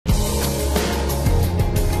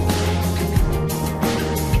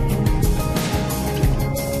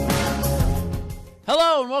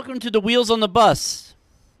welcome to the Wheels on the Bus.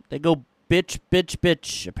 They go bitch, bitch,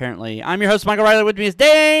 bitch, apparently. I'm your host, Michael Riley. With me is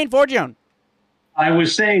Dane Forgione. I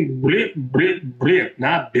was saying blip, blip, blip,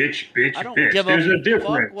 not bitch, bitch, I don't bitch. give There's a a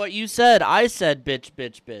difference. fuck what you said. I said bitch,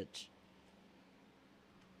 bitch, bitch.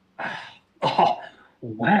 Oh,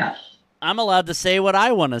 wow. I'm allowed to say what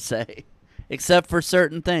I want to say, except for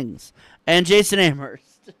certain things. And Jason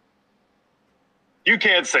Amherst. You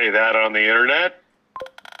can't say that on the internet.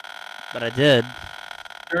 But I did.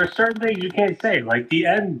 There are certain things you can't say, like the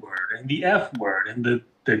N word and the F word and the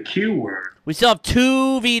Q word. We still have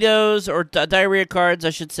 2 vetoes, or diarrhea cards,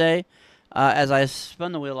 I should say, as I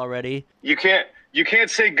spun the wheel already. You can't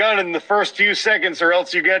say gun in the first few seconds or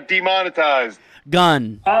else you get demonetized.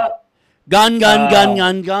 Gun. Gun, gun, gun,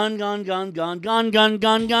 gun, gun, gun, gun, gun, gun, gun,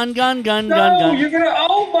 gun, gun, gun, gun, No, gun. you're gonna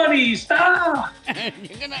owe money. Stop.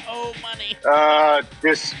 You're gonna owe money.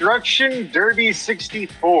 Destruction Derby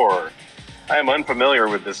 64. I am unfamiliar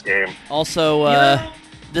with this game. Also,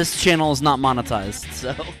 this channel is not monetized,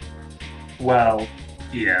 so. Well,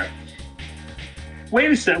 yeah.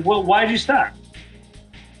 Wait a second. Well, why'd you stop?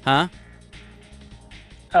 Huh?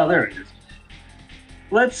 Oh, there it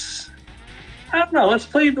is. I don't know. Let's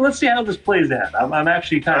see how this plays out. I'm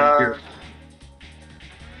actually kind of curious.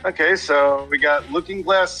 Okay, so we got Looking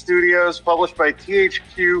Glass Studios, published by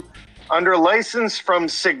THQ, under license from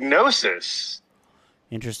Psygnosis.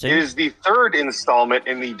 Interesting. It is the 3rd installment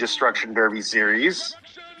in the Destruction Derby series.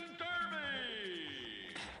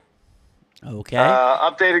 Okay.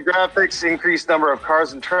 Updated graphics, increased number of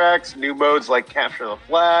cars and tracks, new modes like Capture the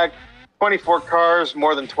Flag, 24 cars,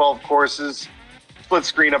 more than 12 courses, split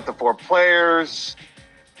screen up to 4 players.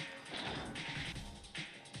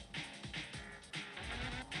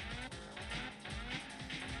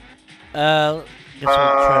 Guess we'll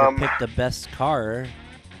try to pick the best car.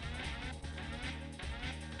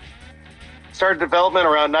 Started development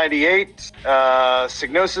around 98.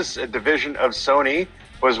 Psygnosis, a division of Sony,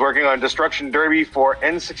 was working on Destruction Derby for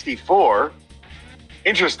N64.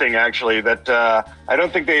 Interesting, actually, that I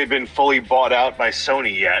don't think they had been fully bought out by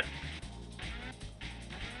Sony yet.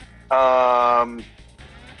 I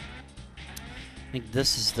think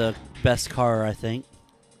this is the best car, I think.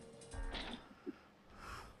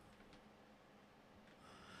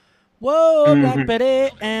 Whoa, Black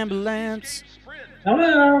Betty ambulance.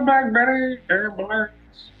 Hello, Black Betty ambulance.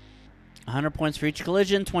 100 points for each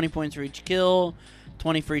collision, 20 points for each kill,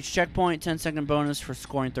 20 for each checkpoint, 10-second bonus for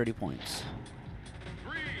scoring 30 points.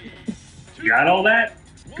 You got all that?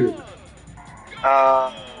 Good.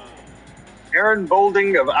 Aaron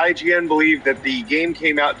Bolding of IGN believed that the game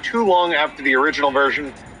came out too long after the original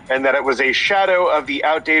version and that it was a shadow of the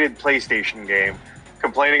outdated PlayStation game,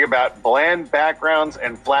 complaining about bland backgrounds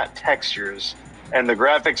and flat textures, and the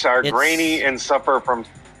graphics are grainy and suffer from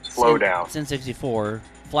slowdown. It's N64,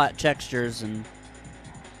 flat textures, and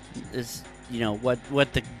is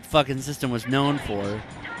what the fucking system was known for.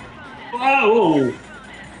 Whoa!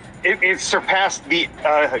 It surpassed the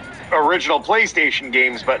original PlayStation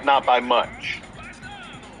games, but not by much.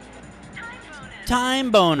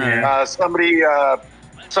 Time boner. Somebody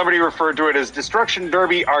referred to it as Destruction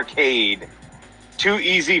Derby Arcade. Too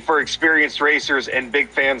easy for experienced racers and big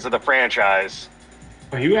fans of the franchise.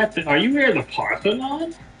 Are you near the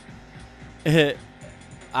Parthenon?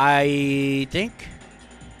 I think.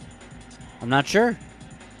 I'm not sure.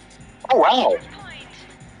 Oh, wow.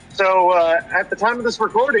 So, at the time of this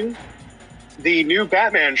recording, the new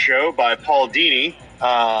Batman show by Paul Dini,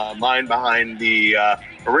 mind behind the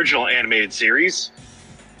original animated series,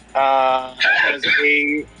 has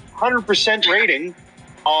a 100% rating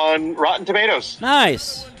on Rotten Tomatoes.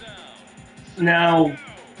 Nice. Now,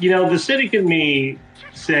 the cynic in me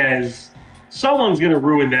says someone's going to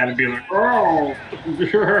ruin that and be like, oh, I'm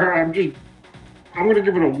going to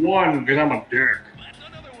give it a 1 because I'm a dick.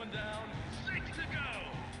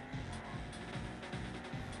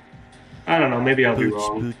 I don't know. Maybe I'll be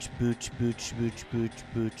wrong. Booch.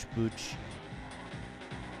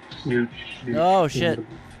 Smooch. Oh, shit.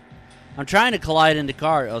 I'm trying to collide into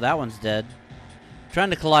cars. Oh, that one's dead. I'm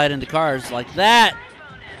trying to collide into cars like that.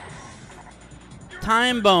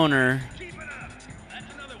 Time boner.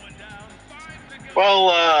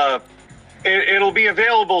 Well, it'll be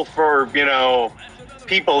available for,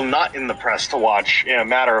 people not in the press to watch in a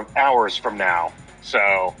matter of hours from now.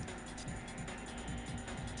 So,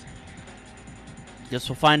 guess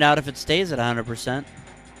we'll find out if it stays at 100%.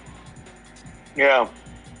 yeah.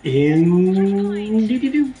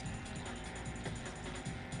 In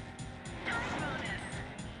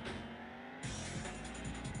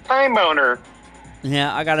Time boner.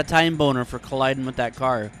 Yeah, I got a time boner for colliding with that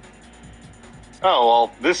car. Oh,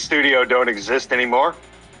 well, this studio don't exist anymore.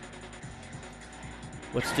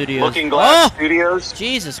 What studios? Looking Glass Oh! Studios.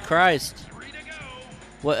 Jesus Christ.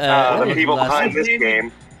 What, The Looking people Glass- behind this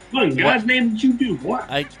game. What in God's name did you do? What?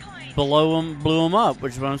 I blew them up,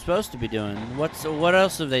 which is what I'm supposed to be doing. What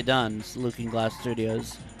else have they done, Looking Glass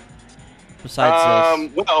Studios?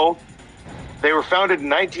 Besides this. Well, they were founded in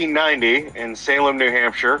 1990 in Salem, New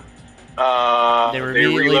Hampshire. They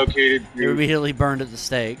relocated. They were immediately burned at the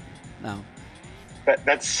stake. No.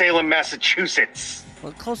 That's Salem, Massachusetts.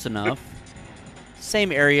 Well, close enough.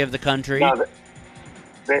 Same area of the country. No,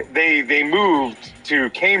 they moved to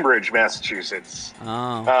Cambridge, Massachusetts.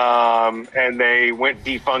 Oh. And they went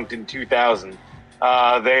defunct in 2000. They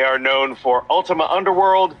are known for Ultima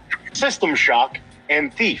Underworld, System Shock,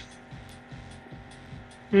 and Thief.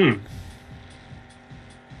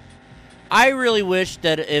 I really wish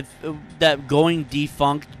that that going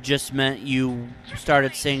defunct just meant you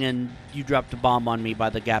started singing "You Dropped a Bomb on Me" by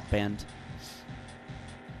the Gap Band.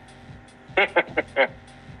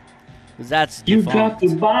 'Cause that's You defunct. dropped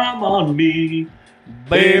the bomb on me,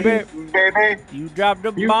 baby. Baby. You dropped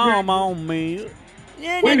a bomb on me.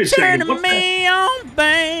 Yeah, Wait you a second, turning what's me on,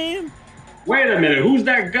 babe. Wait a minute, who's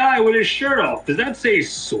that guy with his shirt off? Does that say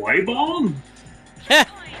soy bomb?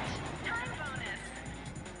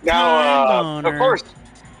 Now, Time of boner. course,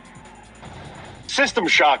 System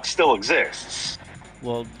Shock still exists.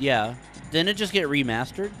 Well, yeah. Didn't it just get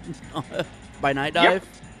remastered by Night Dive?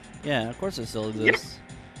 Yeah, of course it still exists.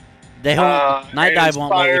 They won't. Night Dive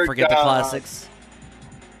won't let you forget the classics.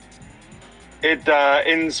 It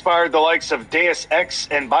inspired the likes of Deus Ex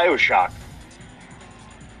and BioShock.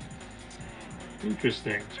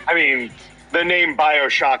 Interesting. I mean, the name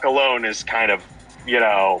BioShock alone is kind of,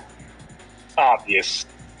 obvious.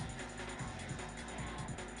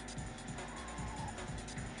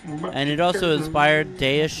 And it also inspired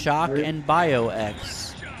Deus Shock and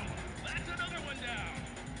BioX.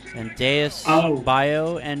 And Deus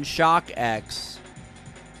Bio and Shock X.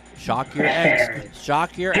 Shock your X.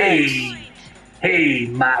 Shock your X. Hey,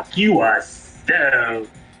 Mark, you are so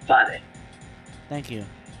funny. Thank you.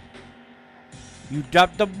 You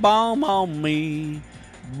dropped the bomb on me,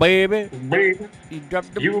 baby. Baby, You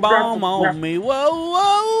dropped the You bomb dropped the- on me. Whoa,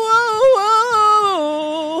 whoa,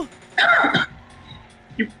 whoa, whoa.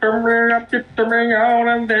 you turn me up, you turn me on,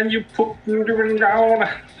 and then you put me down.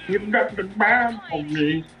 You dropped the bomb on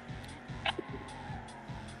me.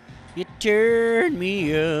 You turn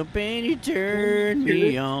me up and you turn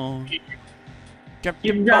me on. Drop the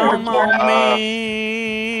You got bomb it. on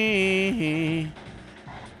me.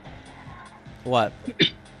 What?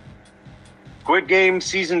 Squid Game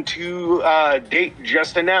Season 2 date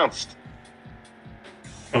just announced.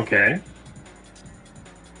 Okay.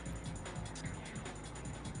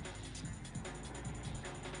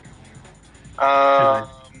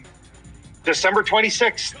 December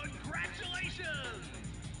 26th.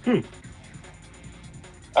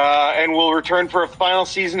 And will return for a final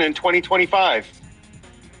season in 2025.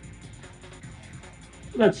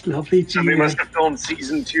 That's lovely. So they must have filmed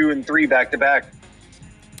Season 2 and 3 back to back.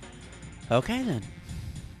 Okay then.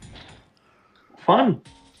 Fun.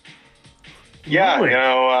 Yeah,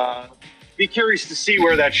 Lovely. be curious to see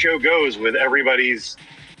where that show goes with everybody's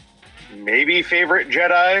maybe favorite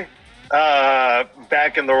Jedi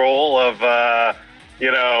back in the role of,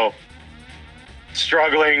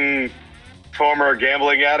 struggling former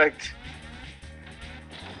gambling addict.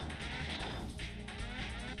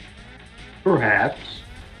 Perhaps.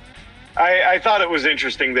 I thought it was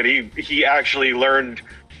interesting that he actually learned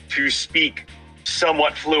to speak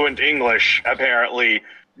somewhat fluent English, apparently,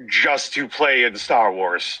 just to play in Star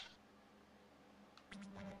Wars.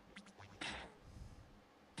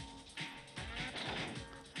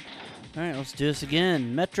 All right, let's do this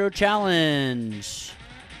again. Metro Challenge.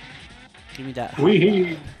 Give me that.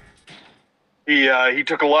 We He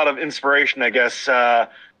took a lot of inspiration, I guess,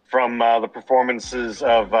 from the performances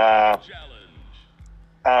of Liam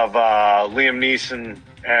Neeson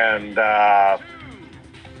and oh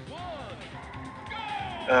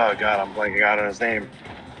god, I'm blanking out on his name.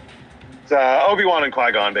 It's Obi-Wan and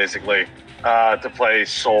Qui-Gon, basically, to play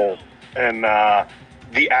Soul and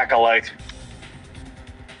the Acolyte.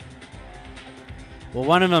 Well,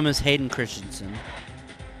 one of them is Hayden Christensen.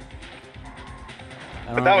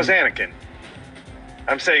 But that was Anakin.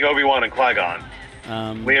 I'm saying Obi-Wan and Qui-Gon.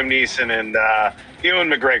 Liam Neeson and Ewan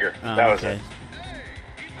McGregor. Oh, That was okay. it.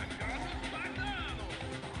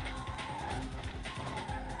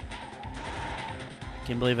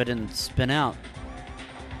 Can't believe I didn't spin out.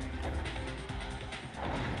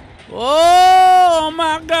 Oh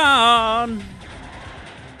my god!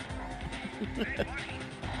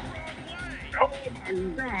 Oh my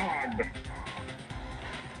god.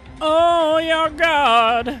 Oh, your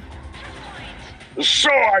God.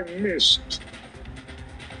 So I missed.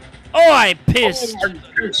 Oh, I pissed. Oh, I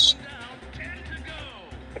pissed.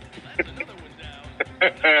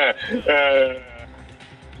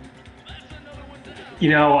 You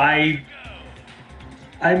know, I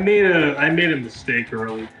made a mistake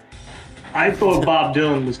earlier. I thought Bob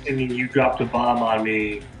Dylan was singing "You Dropped a Bomb on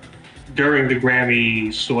Me" during the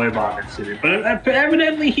Grammy soy bomb incident, but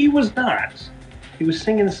evidently he was not. He was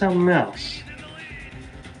singing something else.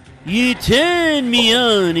 You turned me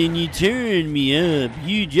on and you turned me up.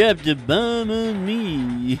 You dropped a bomb on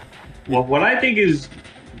me. Well, what I think is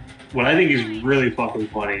really fucking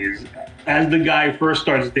funny is as the guy first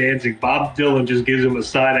starts dancing, Bob Dylan just gives him a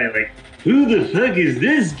side eye like, "Who the fuck is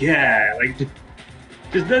this guy?" Like,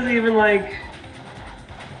 just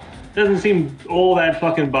doesn't seem all that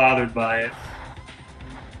fucking bothered by it.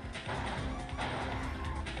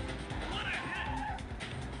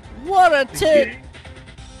 What a tit!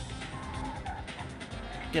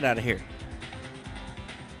 Get out of here.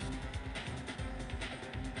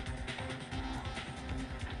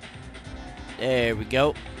 There we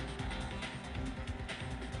go.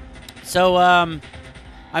 So,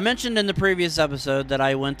 I mentioned in the previous episode that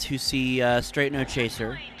I went to see Straight No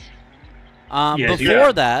Chaser. Yes,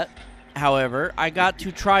 before that, however, I got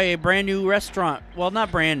to try a brand new restaurant. Well,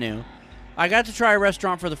 not brand new. I got to try a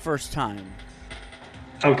restaurant for the first time.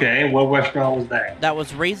 Okay, what restaurant was that? That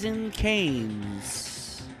was Raising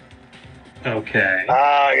Cane's. Okay.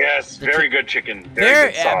 Ah, yes. Very good chicken.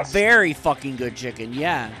 Very good sauce. Very fucking good chicken,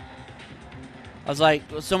 yeah. I was like,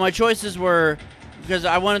 so my choices were, because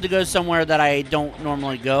I wanted to go somewhere that I don't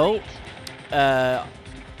normally go, and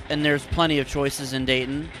there's plenty of choices in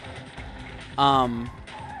Dayton. And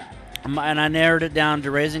I narrowed it down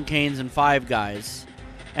to Raising Cane's and Five Guys.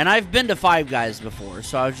 And I've been to Five Guys before,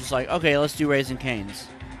 so I was just like, okay, let's do Raising Cane's.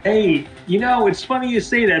 Hey, you know, it's funny you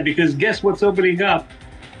say that because guess what's opening up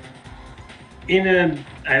in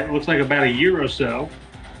it looks like about a year or so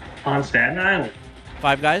on Staten Island.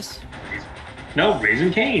 Five Guys? No,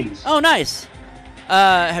 Raising Cane's. Oh, nice.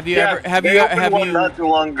 Have you ever not too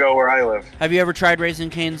long ago where I live? Have you ever tried Raising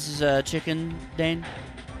Cane's chicken, Dane?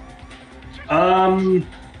 A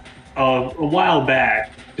while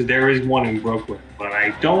back, because there is one in Brooklyn, but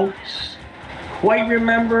I don't quite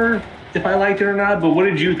remember if I liked it or not. But what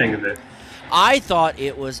did you think of it? I thought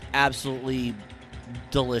it was absolutely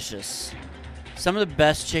delicious. Some of the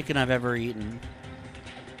best chicken I've ever eaten.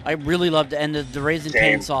 I really loved it, and the Raising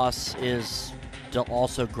Cane sauce is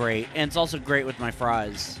also great, and it's also great with my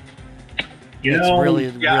fries. It's really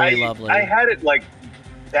lovely. I had it like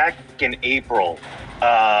back in April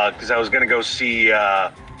because I was going to go see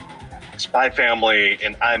Spy Family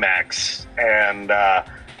in IMAX, and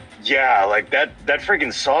like that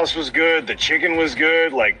freaking sauce was good. The chicken was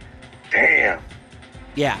good. Like, damn.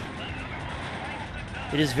 Yeah,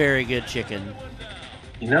 it is very good chicken.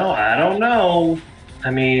 You know, I don't know.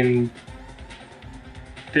 I mean,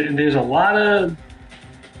 there's a lot of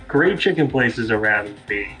great chicken places around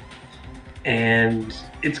me, and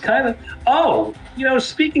it's kind of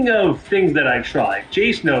speaking of things that I tried,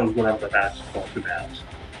 Jace knows what I'm about to talk about.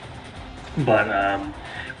 But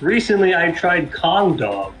recently I tried Kong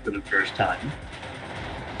Dog for the first time.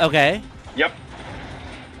 Okay. Yep.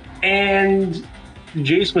 And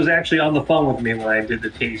Jace was actually on the phone with me when I did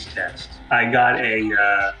the taste test. I got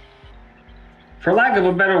for lack of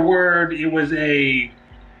a better word, it was a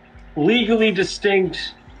legally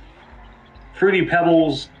distinct Fruity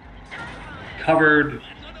Pebbles covered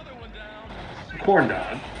corn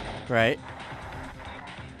dog. Right.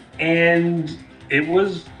 And it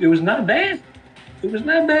was not bad. It was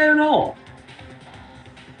not bad at all.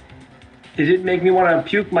 It didn't make me want to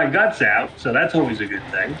puke my guts out, so that's always a good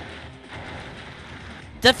thing.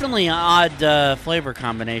 Definitely an odd flavor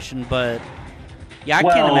combination, but yeah, I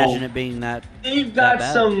can't imagine it being that. They've got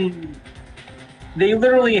they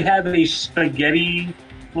literally have a spaghetti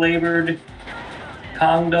flavored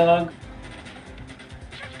Kong dog.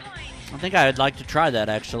 I think I'd like to try that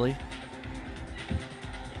actually.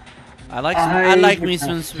 I like me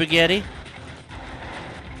some spaghetti.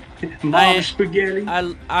 Mom spaghetti.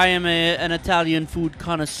 I am an Italian food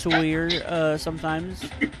connoisseur sometimes.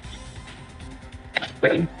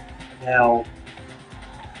 Now,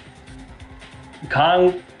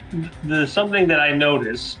 something that I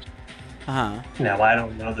noticed. Uh-huh. Now, I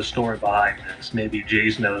don't know the story behind this. Maybe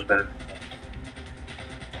Jace knows better.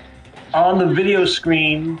 On the video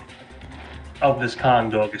screen of this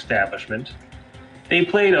Kong Dog establishment, they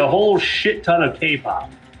played a whole shit ton of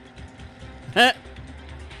K-pop. I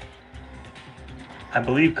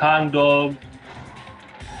believe Kong Dog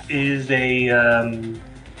is a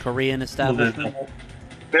Korean establishment.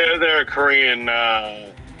 They're a Korean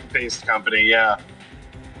based company, yeah.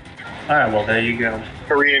 All right, well, there you go.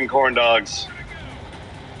 Korean corn dogs.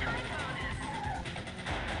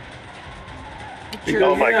 Get your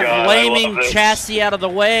Oh my God, flaming I love this. chassis out of the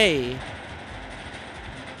way.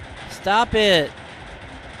 Stop it.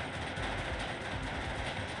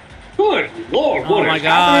 Good Lord! Oh what my is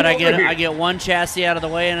God! happening over here? I get one chassis out of the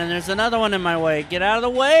way, and then there's another one in my way. Get out of the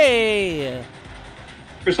way!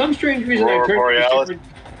 For some strange reason, Borealis.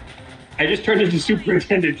 I just turned into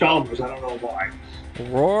Superintendent Chalmers. I don't know why.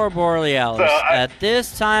 Aurora Borealis So, at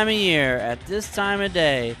this time of year, at this time of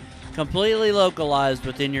day, completely localized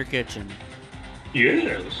within your kitchen.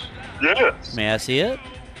 Yes. Yes. May I see it?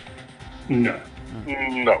 No.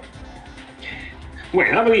 No. Wait,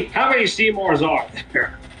 how many Seymours are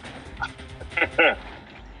there?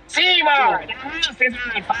 Seymour, the house is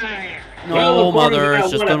on fire. No, Well, according to mother, that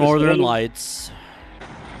it's just one the Northern episode- Lights.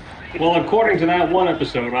 Well, according to that one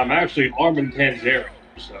episode, I'm actually Armin Tanzero.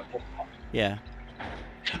 So. Yeah.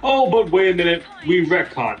 Oh, but wait a minute. We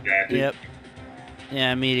retconned that. Yep.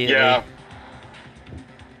 Yeah, immediately. Yeah.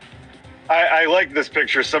 I like this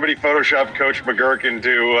picture. Somebody photoshopped Coach McGurk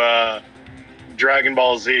into Dragon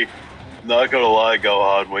Ball Z. Not gonna lie,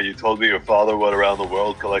 Gohan, when you told me your father went around the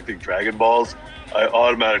world collecting Dragon Balls, I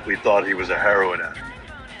automatically thought he was a heroin addict.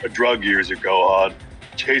 A drug user, Gohan.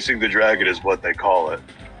 Chasing the dragon is what they call it.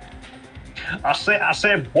 I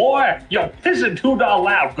said, boy, you're pissing too darn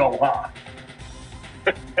loud, Gohan.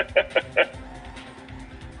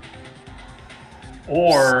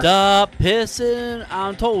 Or Stop pissing.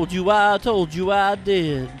 I told you I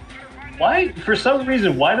did. why? For some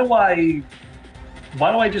reason, why do I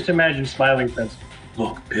just imagine Smiling Prince?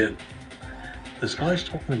 Look, Pip, this guy's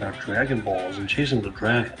talking about Dragon Balls and chasing the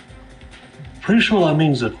dragon. Pretty sure that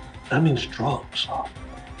means drugs.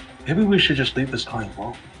 Maybe we should just leave this guy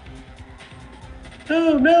alone.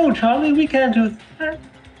 No, Charlie, we can't do that.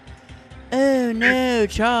 Oh no,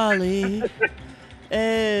 Charlie.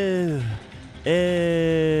 Oh.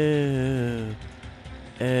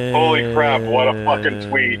 Holy crap, what a fucking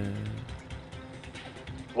tweet.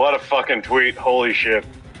 What a fucking tweet. Holy shit.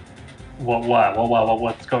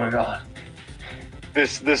 What's going on?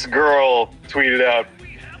 This girl tweeted out,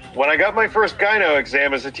 when I got my first gyno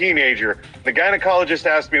exam as a teenager, the gynecologist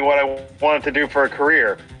asked me what I wanted to do for a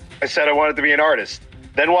career. I said I wanted to be an artist.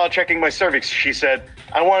 Then while checking my cervix, she said,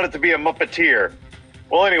 I wanted to be a Muppeteer.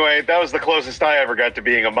 Well, anyway, that was the closest I ever got to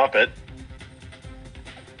being a Muppet.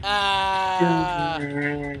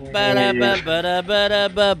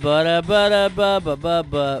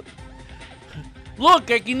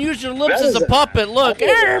 Look, I can use your lips That as is a puppet. Look, that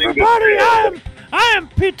hey is a everybody, good I am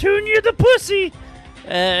Petunia the pussy.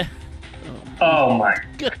 Oh my!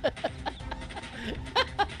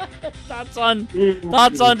 Thoughts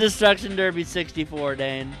on Destruction Derby 64,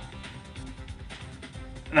 Dane.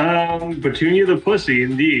 Petunia the pussy,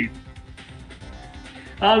 indeed.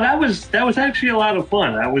 That was actually a lot of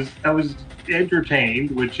fun. I was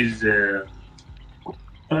entertained, which is that's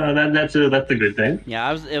a good thing. Yeah,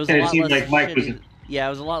 it was And a it lot seemed less like Mike shitty. was. Yeah, it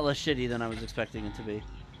was a lot less shitty than I was expecting it to be.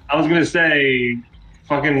 I was gonna say,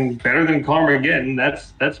 fucking better than Carmageddon.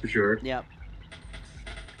 That's for sure. Yep.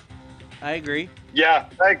 I agree. Yeah,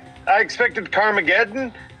 I expected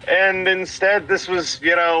Carmageddon, and instead this was,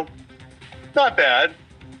 not bad.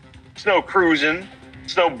 It's no cruising.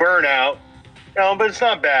 It's no burnout. But it's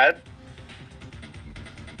not bad.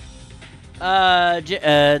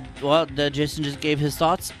 Jason just gave his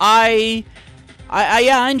thoughts. I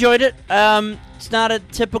enjoyed it. It's not a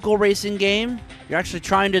typical racing game. You're actually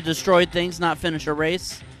trying to destroy things, not finish a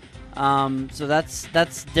race. So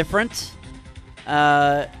that's different.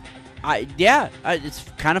 It's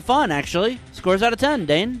kind of fun actually. Scores out of 10,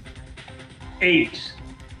 Dane. 8.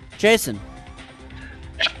 Jason.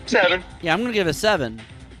 7. Yeah, I'm gonna give it a 7.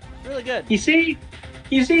 Really good. You see,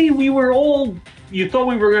 we were all. You thought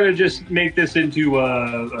we were gonna just make this into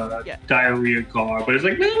a diarrhea car, but it's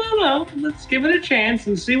like no. Let's give it a chance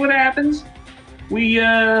and see what happens. We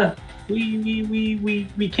came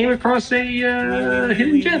across a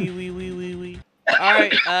hidden gem. All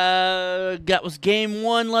right, that was game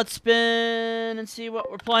 1. Let's spin and see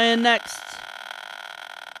what we're playing next.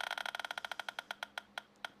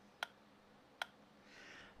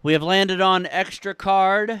 We have landed on extra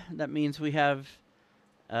card. That means we have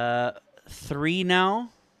 3 now.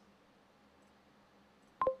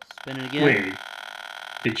 Spin it again. Wait,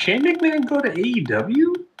 did Shane McMahon go to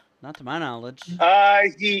AEW? Not to my knowledge.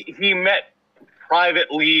 He met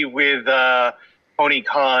privately with Tony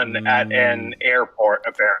Khan at an airport,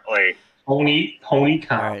 apparently. Tony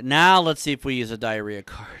Khan. All right, now let's see if we use a diarrhea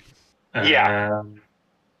card. Yeah.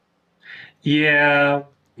 Yeah.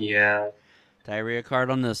 Yeah. Diarrhea card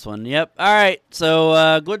on this one. Yep. All right.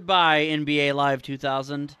 So goodbye, NBA Live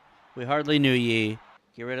 2000. We hardly knew ye.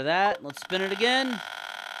 Get rid of that. Let's spin it again.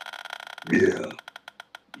 Yeah.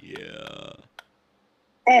 Yeah.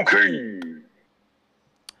 Okay.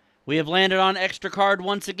 We have landed on extra card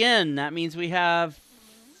once again. That means we have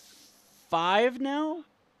 5 now?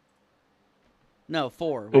 No,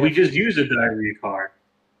 4. But we just used a diarrhea card.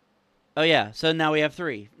 Oh, yeah. So now we have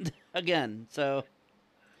 3 again. So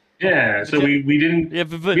Yeah, so we didn't, yeah,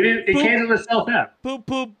 it canceled itself out. Poop,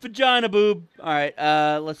 poop, vagina, boob. All right,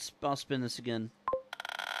 I'll spin this again.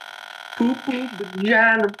 Poop, poop,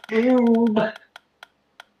 vagina, boob.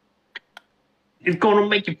 It's gonna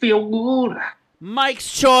make you feel good.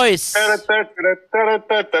 Mike's choice. All right, let's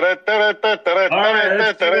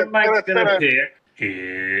see what Mike's gonna pick.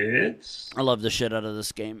 It's... I love the shit out of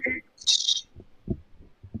this game.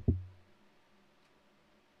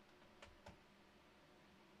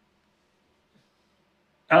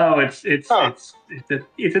 Oh, it's a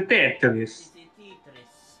Tetris.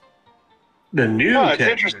 The new Oh, it's Tetris.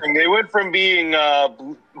 interesting. They went from being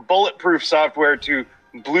bulletproof software to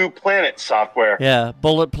Blue Planet software. Yeah,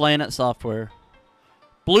 Bullet Planet software.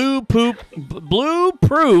 Blue poop, blue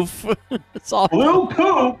proof. Software. Blue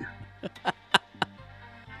poop.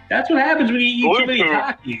 That's what happens when you eat too many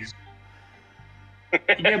Takis. You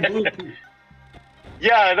get blue poop.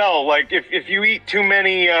 Yeah, I know. Like if you eat too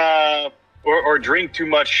many or drink too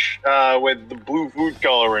much with the blue food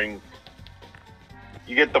coloring,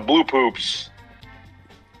 you get the blue poops.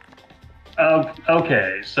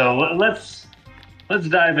 Okay, so let's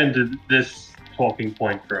dive into this talking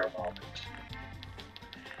point for a moment.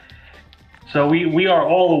 So we are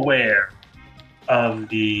all aware of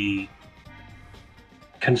the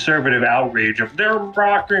conservative outrage of they're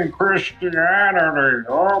mocking Christianity.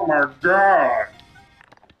 Oh my God!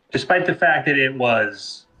 Despite the fact that it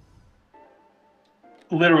was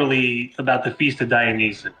literally about the Feast of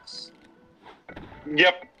Dionysus.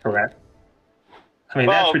 Yep. Correct. I mean,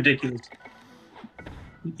 that's ridiculous.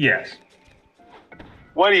 Yes.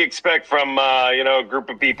 What do you expect from a group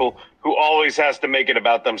of people who always has to make it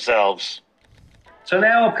about themselves? So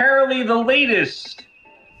now apparently the latest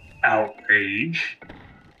outrage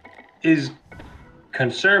is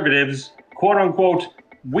conservatives, quote unquote,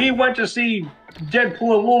 we went to see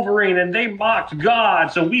Deadpool and Wolverine and they mocked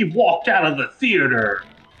God, so we walked out of the theater.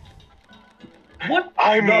 What?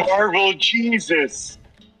 I'm Marvel Jesus.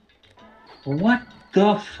 What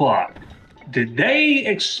the fuck did they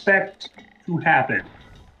expect to happen?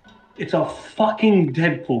 It's a fucking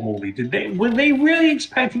Deadpool movie. Were they really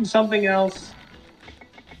expecting something else?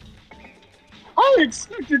 I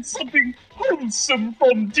expected something wholesome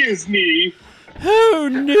from Disney. Oh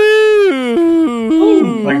no!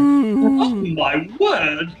 Oh my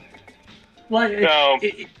word! Like, No.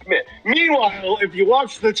 Meanwhile, if you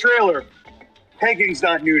watch the trailer, pegging's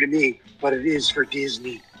not new to me, but it is for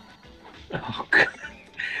Disney. Oh, God.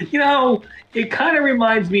 You know, it kind of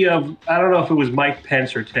reminds me of, I don't know if it was Mike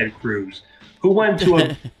Pence or Ted Cruz, who went to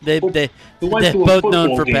a they're both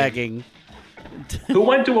known for pegging. Who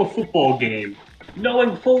went to a football game,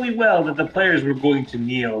 knowing fully well that the players were going to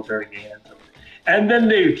kneel during the anthem. And then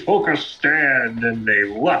they took a stand and they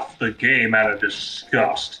left the game out of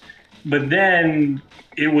disgust. But then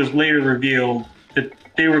it was later revealed that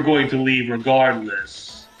they were going to leave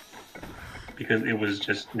regardless because it was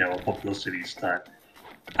just, a publicity stunt.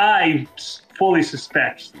 I fully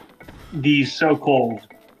suspect these so-called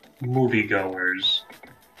moviegoers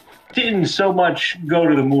didn't so much go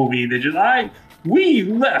to the movie, they just, we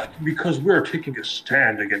left because we're taking a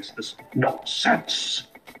stand against this nonsense.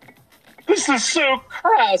 This is so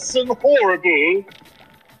crass and horrible.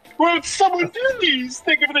 Won't someone please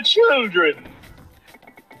think of the children?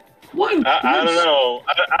 What? I don't know.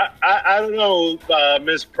 I don't know,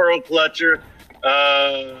 Miss Pearl Clutcher,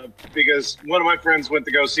 because one of my friends went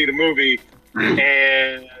to go see the movie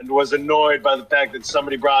and was annoyed by the fact that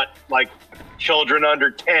somebody brought, children under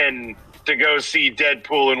 10 to go see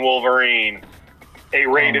Deadpool and Wolverine, a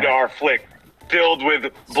rated R flick filled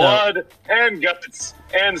with blood and guts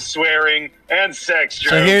and swearing and sex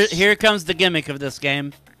jokes. So here comes the gimmick of this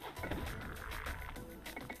game.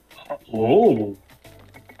 Oh.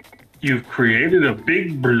 You've created a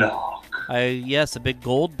big block. Yes, a big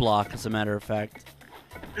gold block, as a matter of fact.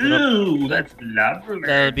 Ooh, that's lovely.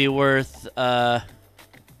 That would be worth,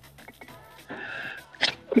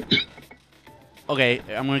 Okay,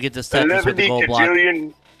 I'm going to get this Tetris with the gold block.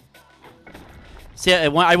 See,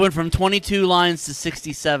 I went from 22 lines to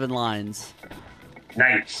 67 lines.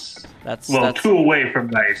 Nice. That's 2 away from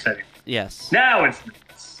nice. Anyway. Yes. Now it's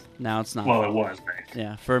nice. Now it's not. Well, it was nice.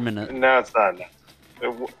 Yeah, for a minute. No, it's not.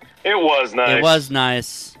 It was nice. It was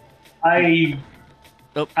nice. I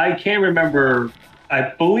can't remember.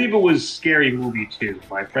 I believe it was Scary Movie 2.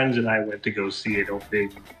 My friends and I went to go see it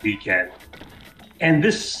opening weekend. And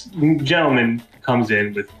this gentleman comes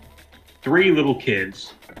in with 3 little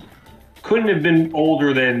kids. Couldn't have been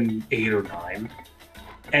older than 8 or 9.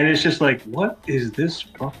 And it's just like, what is this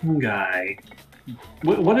fucking guy?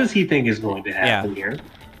 What does he think is going to happen here?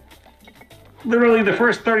 Literally, the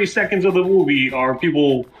first 30 seconds of the movie are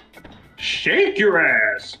people, shake your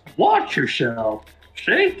ass, watch yourself,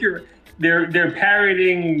 shake your... They're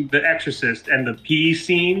parodying The Exorcist and the pee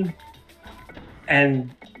scene.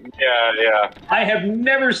 And yeah. I have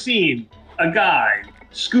never seen a guy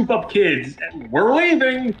scoop up kids and we're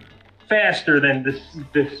leaving faster than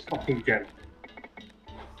this fucking gentleman.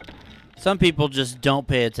 Some people just don't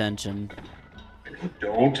pay attention.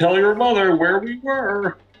 Don't tell your mother where we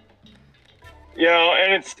were. You know,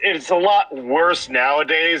 and it's a lot worse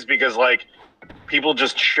nowadays because, like, people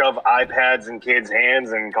just shove iPads in kids'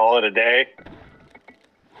 hands and call it a day.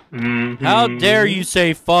 Mm-hmm. How dare you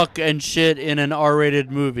say fuck and shit in an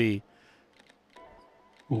R-rated movie?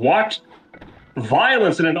 What?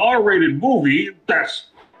 Violence in an R-rated movie? That's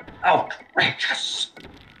outrageous.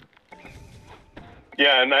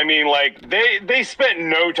 Yeah, and I mean, like, they spent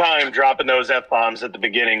no time dropping those F-bombs at the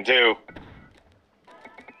beginning, too.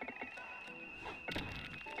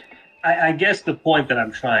 I guess the point that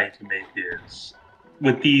I'm trying to make is,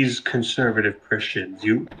 with these conservative Christians,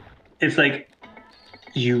 it's like,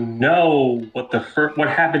 you know what what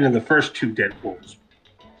happened in the first 2 Deadpools.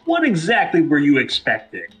 What exactly were you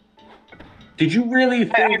expecting? Did you really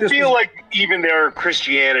think I feel like even their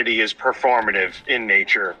Christianity is performative in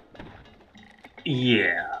nature.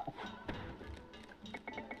 Yeah.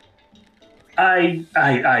 I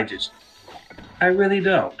really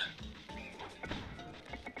don't.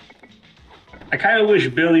 I kind of wish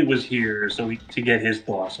Billy was here to get his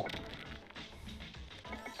thoughts on it.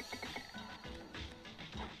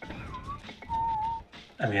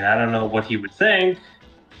 I mean, I don't know what he would think,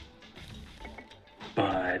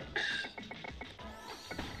 but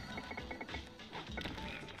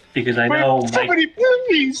because I know somebody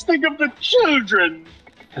please think of the children.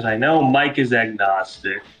 Because I know Mike is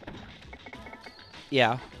agnostic.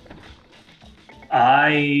 Yeah.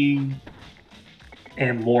 I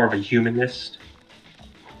am more of a humanist,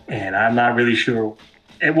 and I'm not really sure.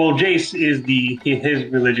 Well, Jace is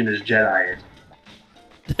his religion is Jedi.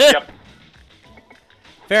 Yep.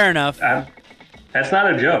 Fair enough. That's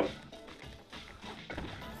not a joke.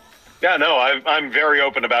 Yeah, no, I'm very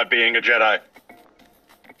open about being a Jedi.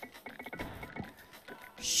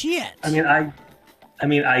 Shit. I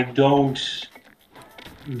mean, I don't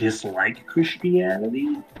dislike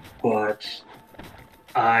Christianity, but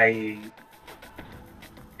I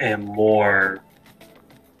am more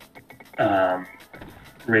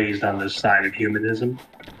raised on the side of humanism.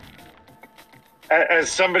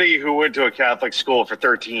 As somebody who went to a Catholic school for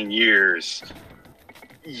 13 years,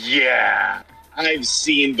 yeah, I've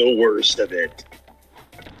seen the worst of it.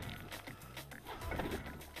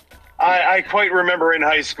 I quite remember in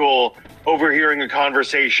high school overhearing a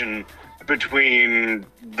conversation between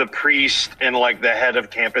the priest and like the head of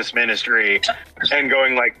campus ministry and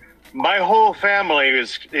going like, my whole family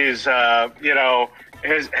is you know,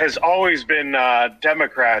 has always been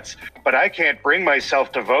Democrats, but I can't bring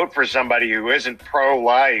myself to vote for somebody who isn't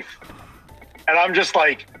pro-life. And I'm just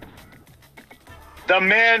like, the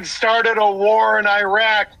man started a war in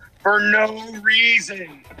Iraq for no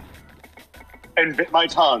reason. And bit my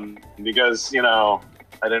tongue because, you know,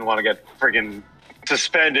 I didn't want to get friggin'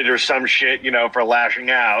 suspended or some shit, you know, for lashing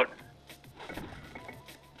out.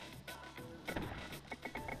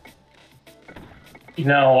 You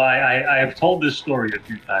know, I have told this story a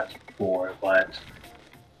few times before, but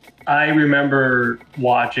I remember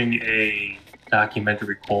watching a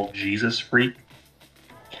documentary called Jesus Freak.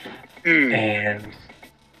 And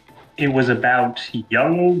it was about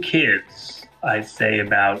young kids, I'd say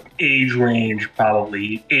about age range,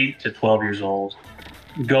 probably 8 to 12 years old,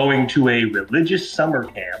 going to a religious summer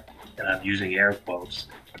camp, and I'm using air quotes.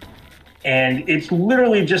 And it's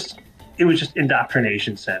literally it was just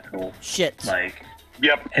indoctrination central. Shit.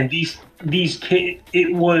 Yep. And these kids,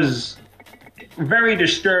 it was very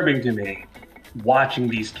disturbing to me watching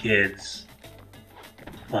these kids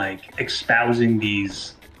like espousing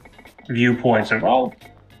these viewpoints of, oh,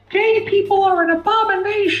 gay people are an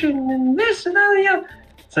abomination and this and that and the other.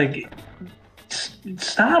 It's like,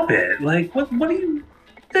 stop it. Like, what are you...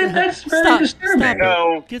 That's very disturbing. Stop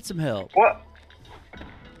No. Get some help. What?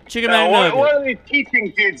 Chicken No, McNugget. what are they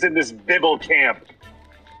teaching kids in this Bible camp?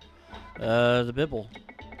 The Bibble.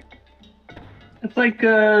 It's like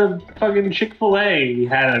fucking Chick-fil-A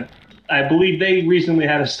I believe they recently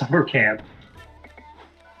had a summer camp.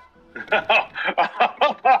 Hey,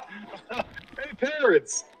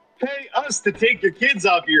 parents, pay us to take your kids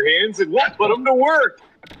off your hands and we'll put them to work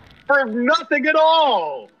for nothing at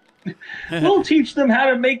all. We'll teach them how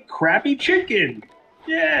to make crappy chicken.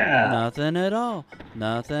 Yeah. Nothing at all.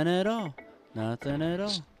 Nothing at all. Nothing at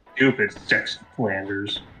all. Stupid sex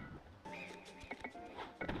Flanders.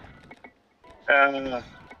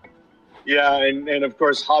 Yeah, and of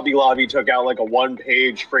course, Hobby Lobby took out like a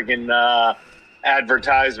one-page friggin'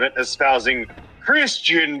 advertisement espousing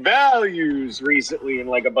Christian values recently in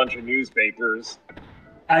like a bunch of newspapers.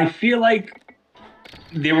 I feel like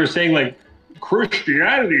they were saying like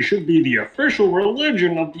Christianity should be the official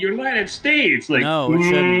religion of the United States. Like, no, it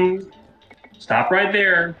shouldn't. Stop right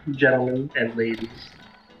there, gentlemen and ladies.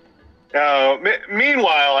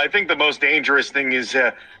 Meanwhile, I think the most dangerous thing is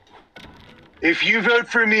if you vote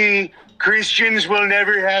for me, Christians will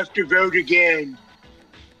never have to vote again.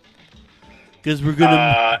 Because we're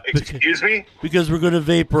gonna. Excuse me? Because we're gonna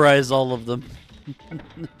vaporize all of them.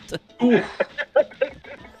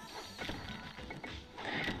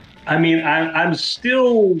 I mean,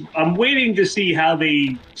 I'm waiting to see how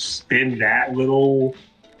they spin that little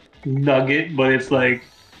nugget, but it's like,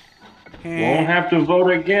 won't have to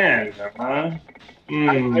vote again, huh?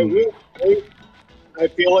 I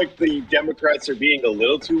feel like the Democrats are being a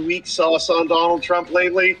little too weak sauce on Donald Trump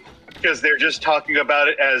lately because they're just talking about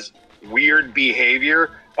it as weird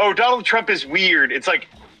behavior. Oh, Donald Trump is weird. It's like,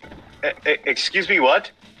 excuse me, what?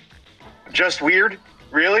 Just weird?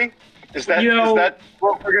 Really? Is that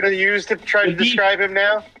what we're going to use to try to describe him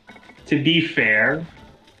now? To be fair,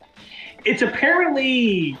 it's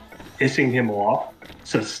apparently pissing him off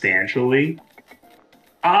substantially.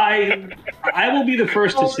 I will be the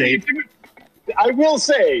first to say... I will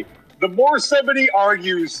say, the more somebody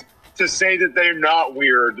argues to say that they're not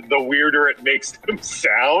weird, the weirder it makes them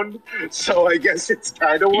sound. So I guess it's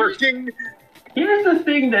kind of working. Here's the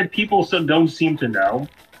thing that people don't seem to know.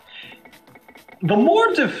 The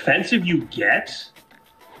more defensive you get,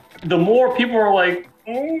 the more people are like,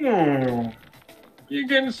 you're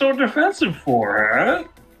getting so defensive for, huh?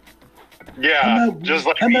 Yeah, just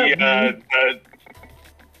like the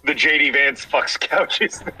JD Vance fucks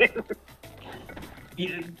couches thing.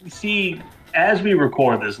 You see, as we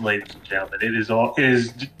record this, ladies and gentlemen, it is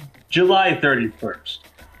July 31st.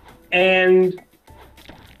 And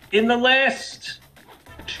in the last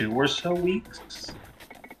 2 or so weeks,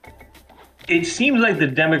 it seems like the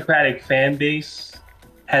Democratic fan base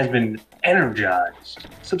has been energized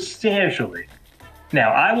substantially.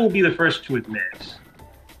 Now, I will be the first to admit,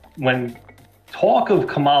 when talk of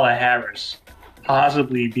Kamala Harris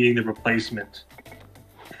possibly being the replacement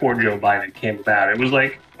for Joe Biden came about, it was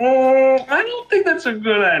like, I don't think that's a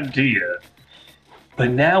good idea. But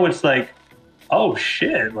now it's like, oh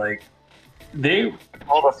shit, like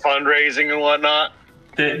all the fundraising and whatnot.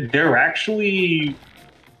 They're actually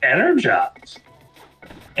energized.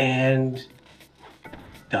 And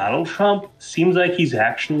Donald Trump seems like he's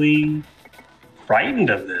actually frightened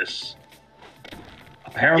of this.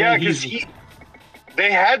 Apparently, yeah, because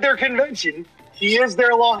they had their convention. He is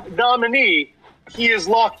their nominee. He is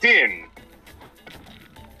locked in.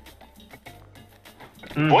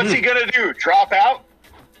 Mm-hmm. What's he gonna do? Drop out?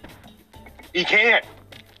 He can't.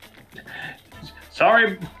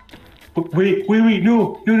 Sorry. Wait,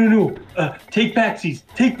 no. Take backsies.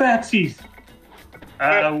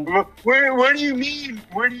 What do you mean?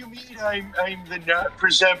 What do you mean? I'm the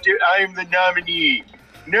presumptive. I am the nominee.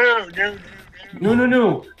 No.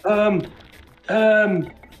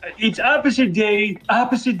 It's opposite day.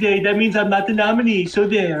 That means I'm not the nominee. So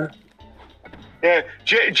there. Yeah,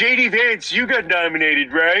 JD Vance, you got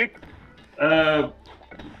nominated, right?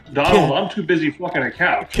 Donald, I'm too busy fucking a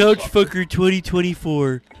couch. Couchfucker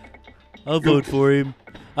 2024. I'll vote for him.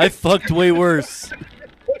 I fucked way worse.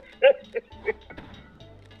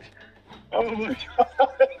 Oh my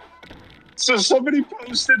god. So somebody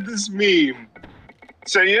posted this meme.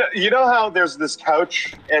 So you know how there's this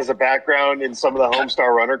couch as a background in some of the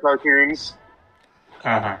Homestar Runner cartoons?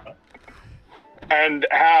 Uh-huh. And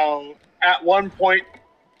how at one point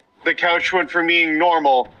the couch went from being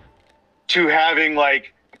normal to having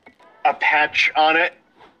like a patch on it.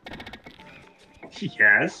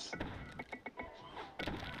 Yes.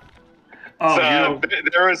 Oh, so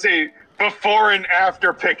there was a before and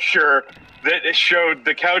after picture that showed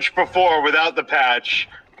the couch before without the patch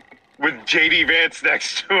with JD Vance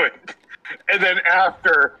next to it. And then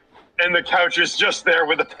after, and the couch is just there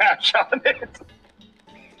with a patch on it.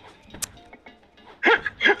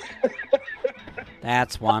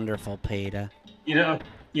 That's wonderful, Peter. You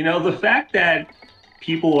know the fact that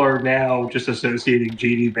people are now just associating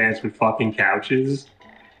JD Vance with fucking couches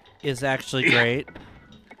Is actually great.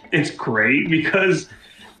 it's great because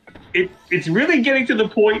it's really getting to the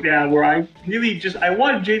point now where I want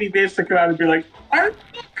JD Vance to come out and be like, I love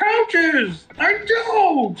couches! I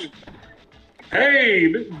don't!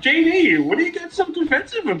 Hey, JD, what do you get so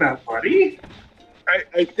defensive about, buddy?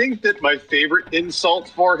 I think that my favorite insult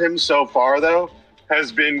for him so far, though,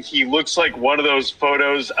 has been he looks like one of those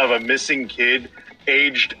photos of a missing kid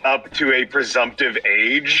aged up to a presumptive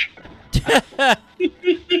age.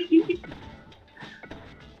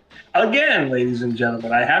 Again, ladies and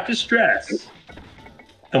gentlemen, I have to stress,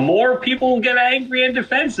 the more people get angry and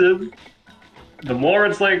defensive, the more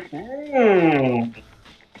it's like,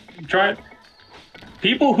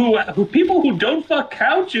 people who don't fuck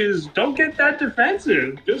couches don't get that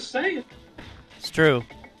defensive. Just saying. It's true.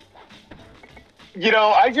 You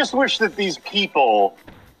know, I just wish that these people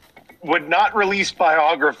would not release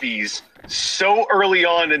biographies so early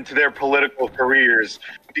on into their political careers,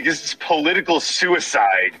 because it's political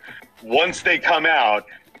suicide once they come out.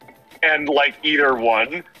 And like, either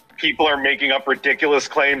one, people are making up ridiculous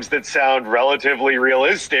claims that sound relatively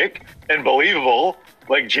realistic and believable,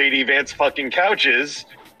 like JD Vance fucking couches,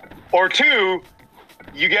 or two,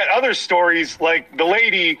 you get other stories like the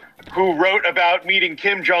lady who wrote about meeting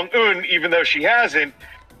Kim Jong-un, even though she hasn't,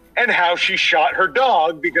 and how she shot her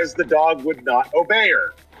dog because the dog would not obey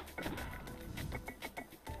her.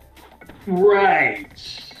 Right.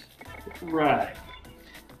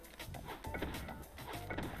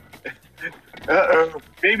 Uh-oh.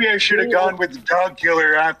 Maybe I should have gone with the dog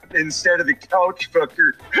killer app instead of the couch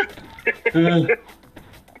fucker.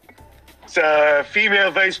 So,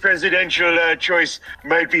 female vice presidential choice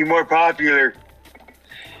might be more popular.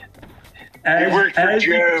 It worked for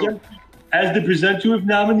Joe. As the presumptive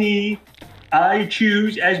nominee, I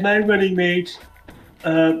choose as my running mate,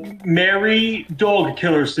 Mary Dog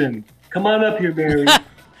Killerson. Come on up here, Mary.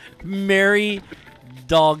 Mary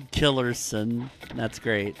Dog Killerson. That's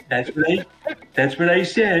great. That's what I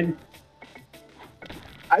said.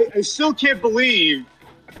 I still can't believe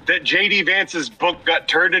that JD Vance's book got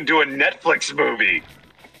turned into a Netflix movie.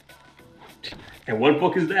 And what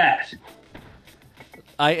book is that?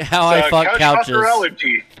 How I Fuck Couches.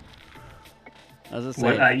 Fuckerology. As I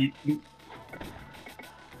say.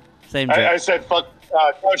 Same joke. I said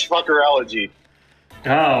couch fuckerology.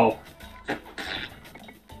 Oh.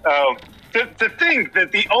 To think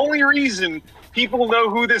that the only reason people know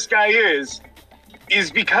who this guy is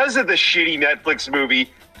because of the shitty Netflix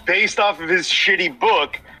movie based off of his shitty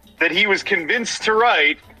book that he was convinced to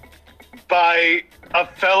write by a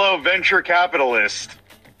fellow venture capitalist.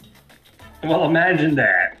 Well, imagine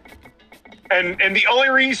that. And the only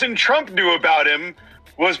reason Trump knew about him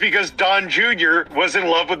was because Don Jr. was in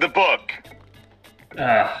love with the book.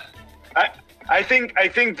 I think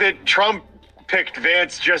that Trump picked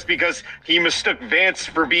Vance just because he mistook Vance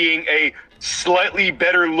for being a slightly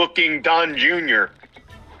better looking Don Jr.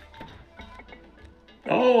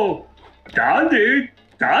 Oh, Donnie,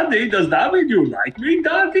 does that mean you like me,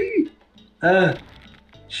 Donnie?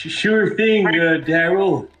 Sure thing,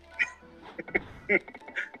 Daryl.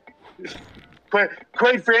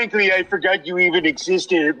 Quite frankly, I forgot you even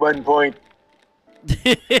existed at one point.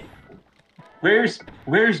 Where's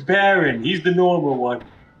Baron? He's the normal one.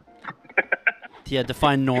 Yeah,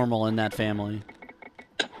 define normal in that family.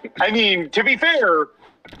 I mean, to be fair,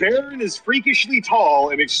 Baron is freakishly tall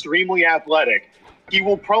and extremely athletic. He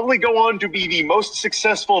will probably go on to be the most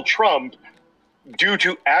successful Trump due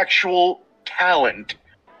to actual talent,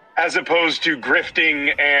 as opposed to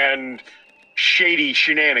grifting and shady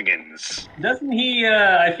shenanigans. Doesn't he,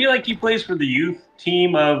 I feel like he plays for the youth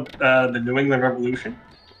team of the New England Revolution.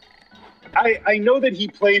 I know that he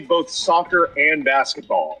played both soccer and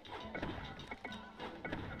basketball.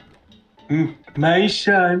 My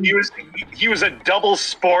son. He was a double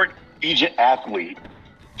sport collegiate athlete.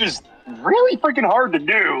 Just really freaking hard to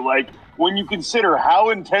do, like, when you consider how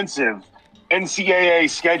intensive NCAA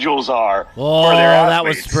schedules are for their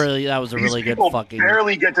athletes. That was a really good fucking...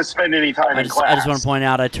 barely get to spend any time in class. I just want to point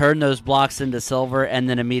out, I turned those blocks into silver and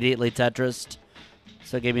then immediately Tetris.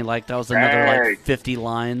 So it gave me, like, that was another, like, 50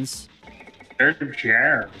 lines. There's a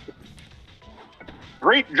chair.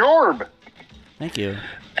 Great jorb. Thank you.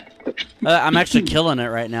 I'm actually killing it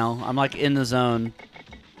right now. I'm, like, in the zone.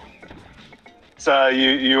 So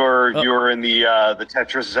you're in the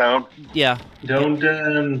Tetris zone? Yeah. Don't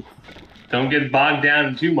get bogged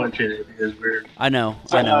down too much in it because we're. I know.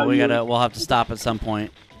 We'll have to stop at some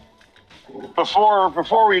point.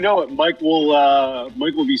 Before we know it, Mike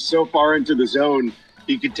will be so far into the zone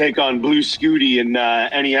he could take on Blue Scooty and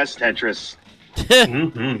NES Tetris.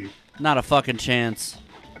 Not a fucking chance.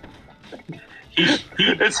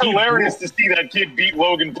 It's hilarious to see that kid beat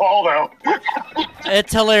Logan Paul, though.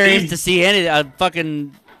 It's hilarious to see a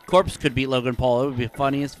fucking corpse could beat Logan Paul. It would be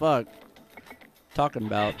funny as fuck. Talking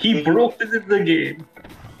about. He broke the game.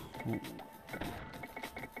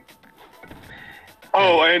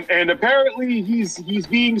 Oh, and apparently he's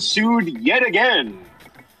being sued yet again.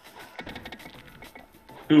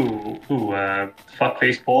 Who?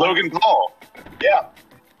 Fuckface Paul? Logan Paul. Yeah.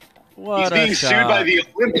 What he's being sued by the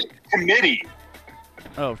Olympic Committee.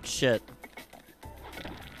 Oh, shit.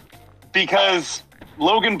 Because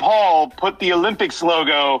Logan Paul put the Olympics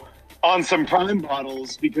logo on some Prime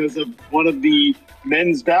bottles because of one of the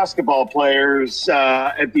men's basketball players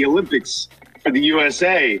at the Olympics for the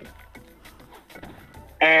USA.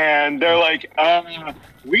 And they're like,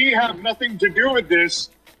 we have nothing to do with this.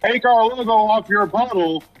 Take our logo off your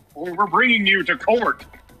bottle or we're bringing you to court.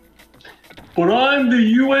 But I'm the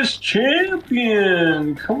U.S.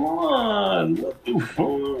 champion. Come on. What the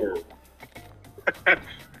fuck?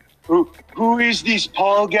 Who is this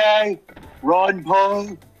Paul guy? Ron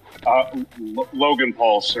Paul? Logan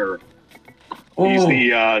Paul, sir. Oh. He's the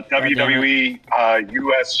WWE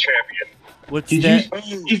U.S. champion. What's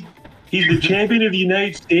He's the champion of the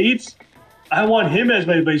United States? I want him as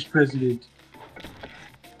my vice president.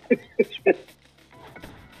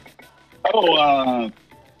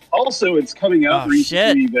 Also, it's coming out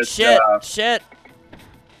recently that shit.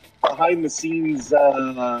 behind the scenes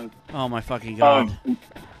Oh my fucking god.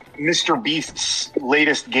 Mr. Beast's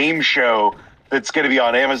latest game show that's going to be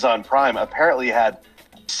on Amazon Prime apparently had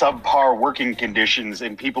subpar working conditions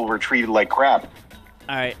and people were treated like crap.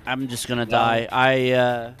 Alright, I'm just gonna die.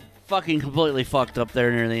 I fucking completely fucked up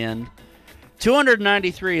there near the end.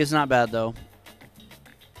 293 is not bad though.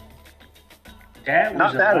 That was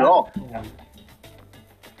not bad at all.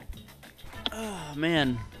 Oh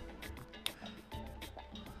man.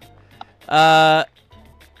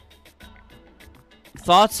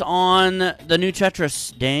 Thoughts on the new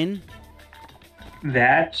Tetris, Dane?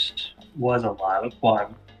 That was a lot of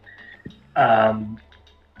fun.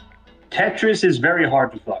 Tetris is very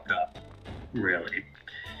hard to fuck up, really.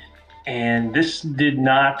 And this did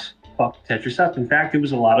not fuck Tetris up. In fact, it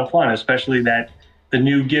was a lot of fun, especially the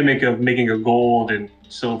new gimmick of making a gold and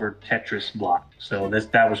silver Tetris block. So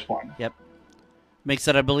that was fun. Yep. Makes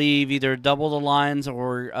it, I believe, either double the lines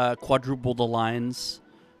or quadruple the lines,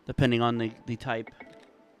 depending on the type.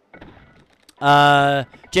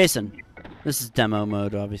 Jason, this is demo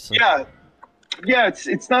mode, obviously. Yeah,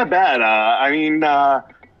 it's not bad. I mean, I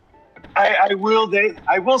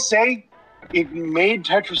will say it made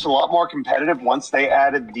Tetris a lot more competitive once they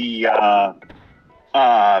added the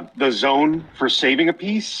zone for saving a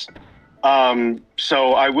piece.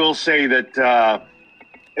 So I will say that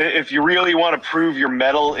if you really want to prove your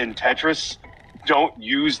mettle in Tetris, don't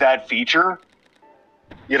use that feature.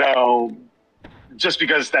 You know, just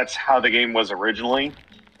because that's how the game was originally.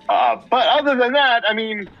 But other than that, I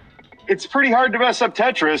mean, it's pretty hard to mess up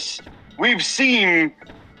Tetris. We've seen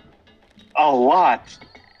a lot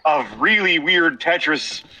of really weird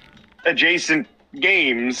Tetris adjacent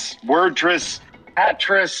games. Wordtris,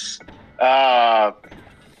 Hatris,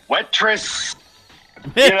 Wetris.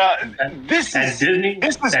 You know, this is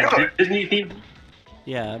good. Disney theme.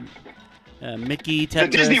 Yeah. Mickey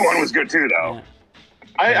Tetris. The Disney one was good too, though.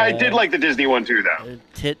 Yeah. I did like the Disney one too, though.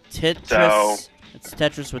 Tetris. So, it's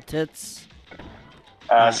Tetris with tits.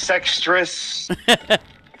 Sextris.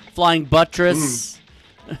 Flying buttress.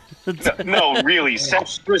 No, really,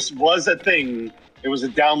 Sextris was a thing. It was a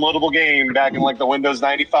downloadable game back in like the Windows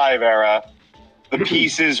 95 era. The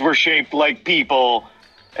pieces were shaped like people,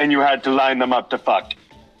 and you had to line them up to fuck.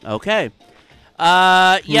 Okay.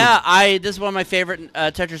 Yeah, this is one of my favorite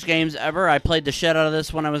Tetris games ever. I played the shit out of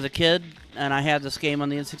this when I was a kid, and I had this game on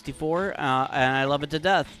the N64, and I love it to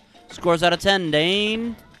death. Scores out of 10,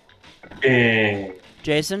 Dane.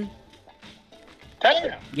 Jason?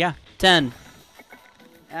 10. Yeah, 10.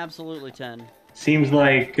 Absolutely 10. Seems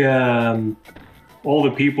like all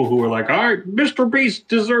the people who were like, all right, Mr. Beast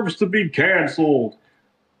deserves to be canceled.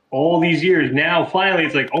 All these years, now finally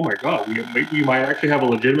it's like, oh my god, we might actually have a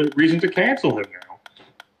legitimate reason to cancel him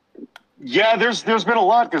now. Yeah, there's been a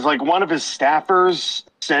lot, because like one of his staffers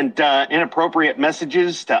sent inappropriate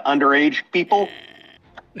messages to underage people.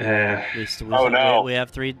 No. We still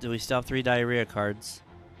have 3 diarrhea cards.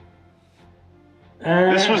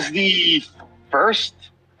 This was the first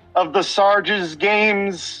of the Sarge's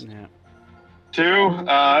games. Yeah. 2,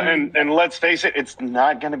 and let's face it, it's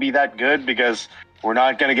not going to be that good because we're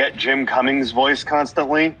not going to get Jim Cummings' voice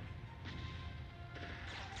constantly.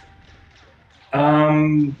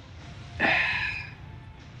 I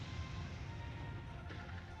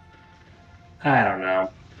don't know.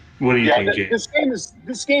 What do you think, Jace?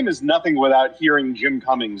 This game is nothing without hearing Jim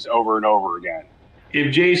Cummings over and over again.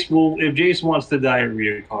 If Jace wants the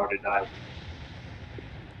diarrhea card, it I.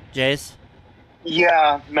 Jace?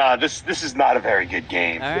 Yeah, nah, this is not a very good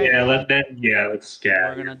game. All right. Yeah, let's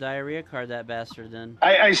scat. We're gonna diarrhea card that bastard then.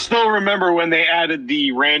 I still remember when they added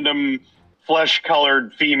the random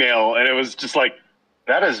flesh-colored female, and it was just like,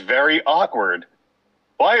 that is very awkward.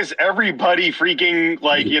 Why is everybody freaking,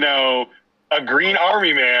 like, you know, a green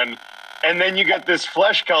army man, and then you get this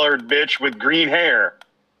flesh-colored bitch with green hair?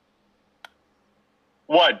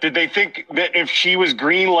 What, did they think that if she was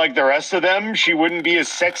green like the rest of them, she wouldn't be as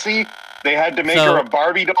sexy? They had to make her a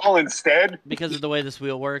Barbie doll instead? Because of the way this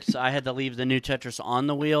wheel works, I had to leave the new Tetris on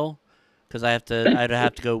the wheel, because I'd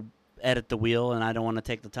have to go edit the wheel, and I don't want to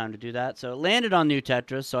take the time to do that. So it landed on new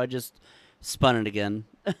Tetris, so I just spun it again.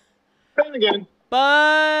 Spun again.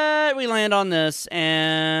 But we land on this,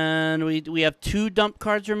 and we have 2 dump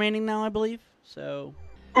cards remaining now, I believe. So.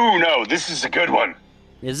 Ooh, no, this is a good one.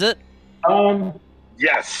 Is it?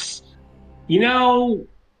 Yes. You know,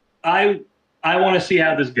 I want to see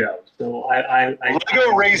how this goes. So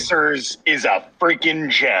Lego Racers is a freaking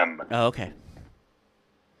gem. Oh, okay.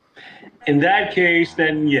 In that case,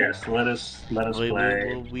 then yes, let us play.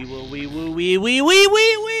 We.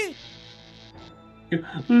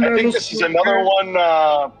 I think this is another one.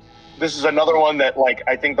 This is another one that, like,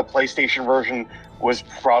 I think the PlayStation version was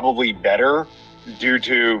probably better due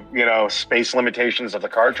to, you know, space limitations of the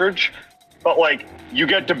cartridge. But, like, you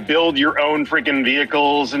get to build your own freaking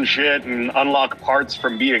vehicles and shit, and unlock parts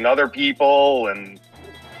from beating other people, and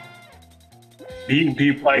beating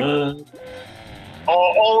people. Like,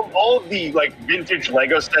 all of the, like, vintage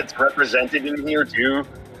Lego sets represented in here too.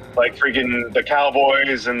 Like freaking the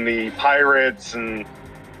Cowboys and the Pirates and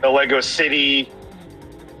the Lego City.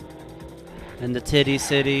 And the Titty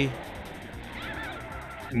City.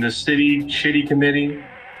 And the City Shitty Committee.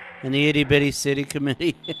 And the Itty Bitty City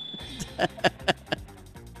Committee.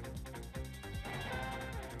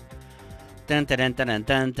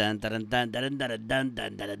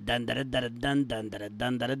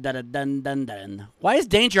 Why is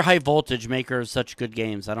Danger High Voltage maker of such good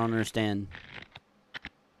games? I don't understand.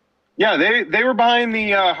 Yeah, they were behind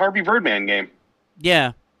the Harvey Birdman game.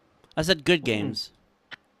 Yeah, I said good games.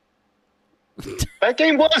 That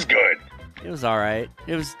game was good. It was all right.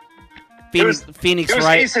 It was Phoenix it was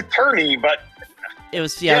Wright. Ace Attorney, but it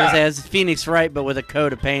was it was Phoenix Wright, but with a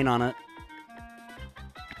coat of paint on it.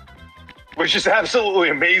 Which is absolutely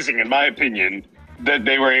amazing, in my opinion, that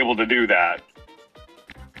they were able to do that.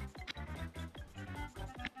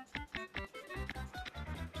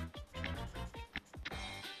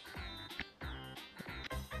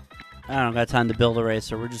 I don't got time to build a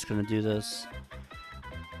racer. We're just gonna do this.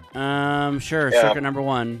 Sure. Yeah. Circuit number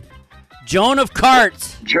 1. Joan of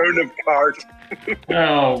Carts. Joan of Cart.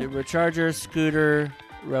 Oh. Turbocharger, scooter,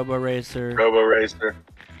 Robo Racer. Robo Racer.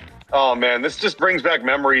 Oh man, this just brings back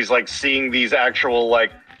memories, like seeing these actual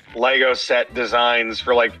like Lego set designs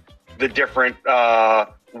for like the different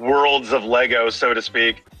worlds of Lego, so to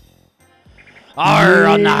speak. Are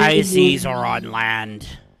on the high seas or on land.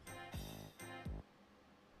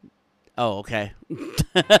 Oh, okay.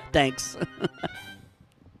 Thanks.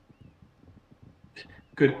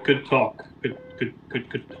 Good talk. Good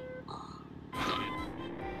talk.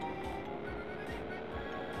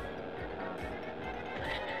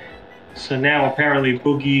 So now apparently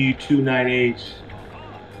Boogie 298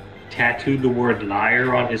 tattooed the word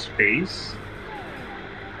liar on his face.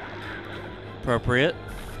 Appropriate.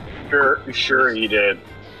 Sure he did.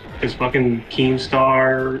 His fucking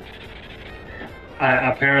Keemstar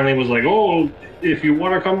apparently was like, oh, if you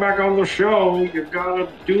want to come back on the show, you gotta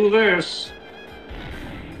do this.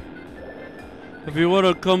 If you want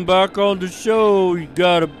to come back on the show, you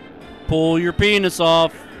gotta pull your penis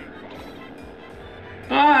off.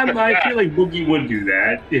 I feel like Boogie would do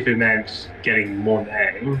that if it meant getting more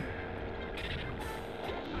money.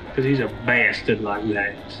 Because he's a bastard like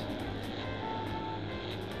that.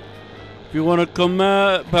 If you want to come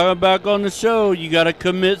back on the show, you gotta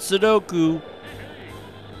commit Sudoku.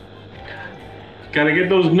 Gotta get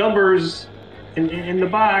those numbers in the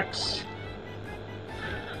box.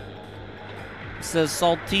 It says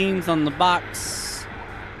saltines on the box.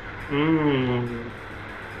 Mmm.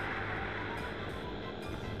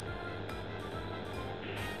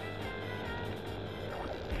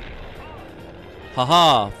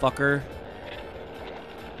 Haha, fucker.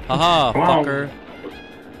 Haha, Come on. fucker.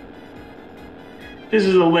 This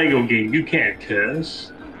is a Lego game. You can't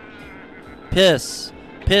curse. Piss.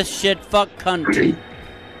 Piss, shit, fuck, cunt.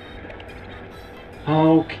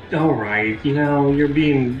 Oh, all right. You know, you're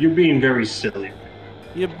being very silly.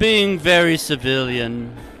 You're being very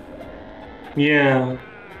civilian. Yeah.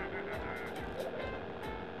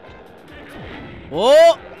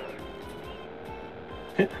 Oh!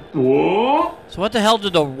 Whoa! So what the hell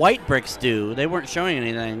did the white bricks do? They weren't showing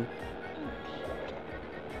anything.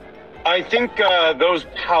 I think those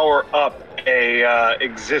power up a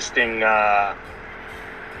existing weapon.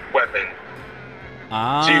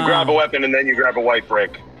 Ah. So you grab a weapon and then you grab a white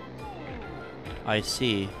brick. I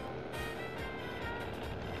see.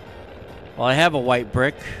 Well, I have a white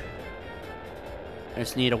brick. I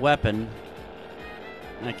just need a weapon.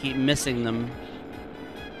 And I keep missing them.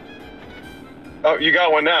 Oh, you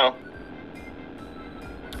got one now.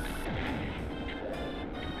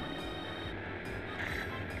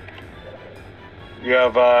 You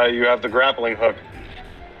have the grappling hook.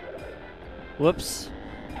 Whoops.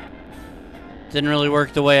 Didn't really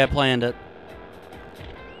work the way I planned it.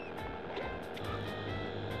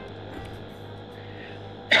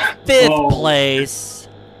 Fifth place.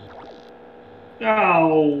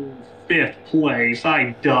 Oh, 5th place.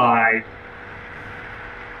 I died.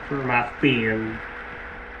 For my fin.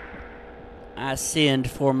 I sinned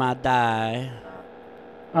for my die.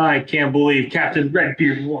 I can't believe Captain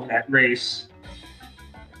Redbeard won that race.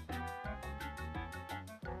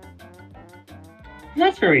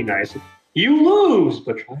 That's very nice. You lose,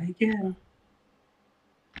 but try again.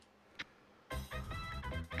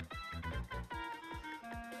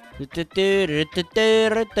 Which,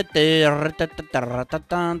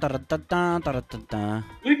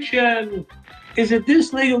 is it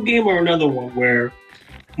this Lego game or another one where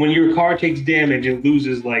when your car takes damage, it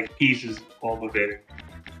loses, like, pieces off of it?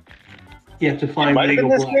 You have to find Lego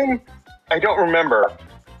blocks. I don't remember.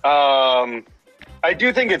 I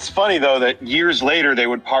do think it's funny, though, that years later they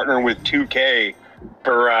would partner with 2K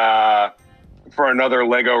for another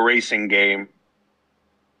Lego racing game.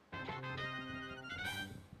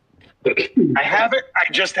 I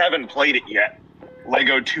just haven't played it yet.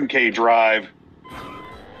 Lego 2K Drive.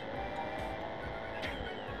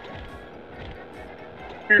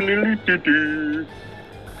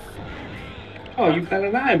 Oh, you got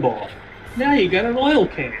an eyeball. Now you got an oil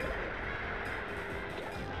can.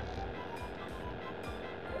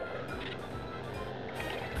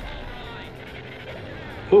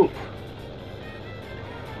 Ooh.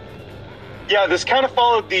 Yeah, this kind of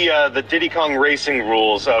followed the Diddy Kong Racing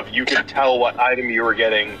rules of you could tell what item you were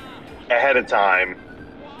getting ahead of time.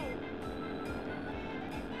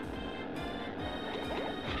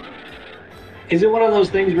 Is it one of those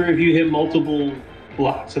things where if you hit multiple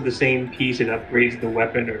blocks of the same piece, it upgrades the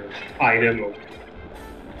weapon or item? Or...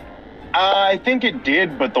 I think it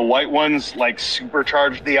did, but the white ones like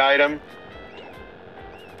supercharged the item.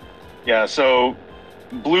 Yeah, so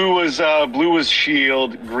blue was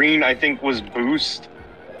shield, green I think was boost,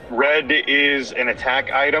 red is an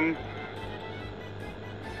attack item,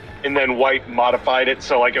 and then white modified it,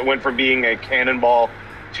 so like it went from being a cannonball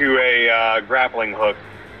to a grappling hook.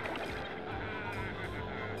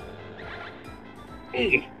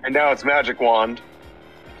 And now it's Magic Wand.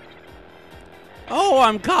 Oh,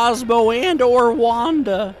 I'm Cosmo and or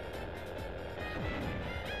Wanda.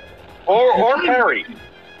 Or Harry.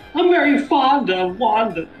 I'm very fond of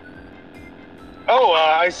Wanda. Oh,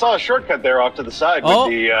 I saw a shortcut there off to the side with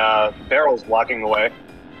the barrels blocking the way.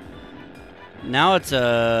 Now it's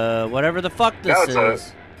a whatever the fuck this now it's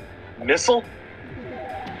is. A missile?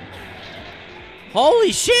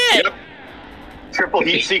 Holy shit! Yep. Triple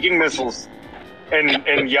heat-seeking missiles.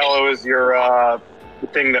 And yellow is your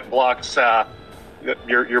thing that blocks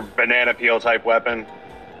your banana peel type weapon.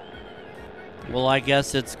 Well, I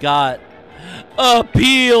guess it's got a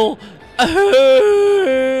peel.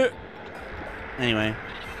 Anyway.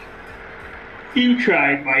 You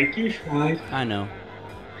tried, Mike. You tried. I know.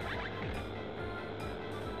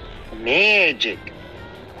 Magic.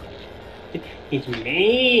 It's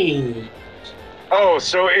me. Oh,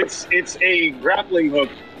 so it's a grappling hook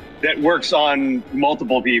that works on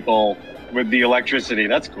multiple people with the electricity.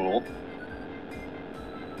 That's cool.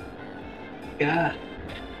 Yeah.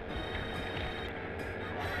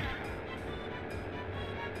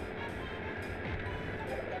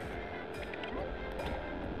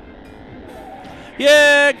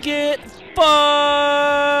 Yeah, get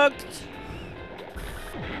fucked.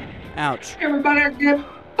 Ouch. Everybody get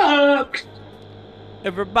fucked.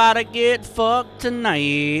 Everybody get fucked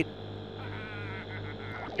tonight.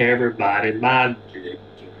 Everybody, my dick.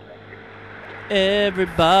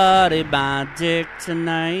 Everybody my dick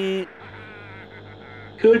tonight.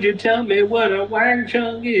 Could you tell me what a Wang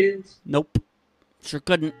Chung is? Nope. Sure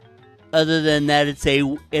couldn't. Other than that, it's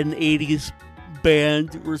an 80s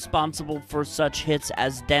band responsible for such hits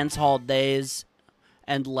as Dance Hall Days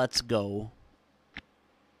and Let's Go.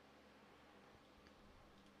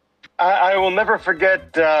 I will never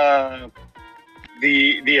forget the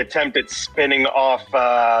attempt at spinning off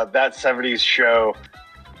that 70s show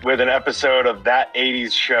with an episode of that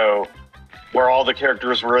 80s show where all the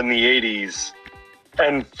characters were in the 80s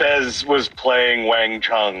and Fez was playing Wang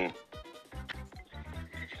Chung.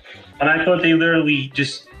 And I thought they literally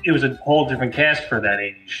it was a whole different cast for that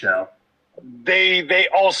 80s show. They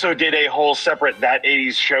also did a whole separate that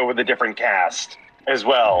 80s show with a different cast as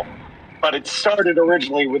well. But it started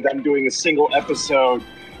originally with them doing a single episode.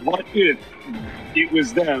 What if it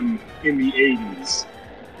was them in the 80s?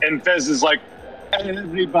 And Fez is like,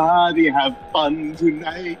 everybody have fun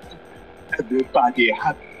tonight. Everybody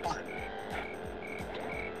have fun.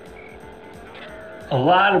 A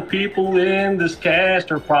lot of people in this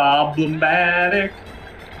cast are problematic.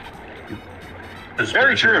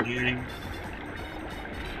 Very true.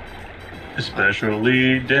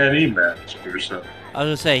 Especially Danny Masterson. I was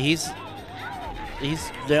gonna say he's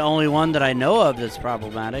the only one that I know of that's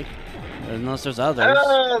problematic, unless there's others.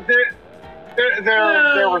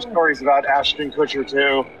 There were stories about Ashton Kutcher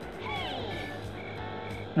too.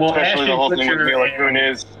 Well, Especially Ashton the whole thing with Kutcher Mila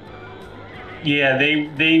Kunis. Yeah,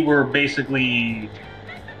 they were basically,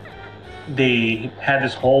 they had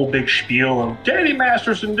this whole big spiel of Danny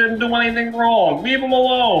Masterson didn't do anything wrong, leave him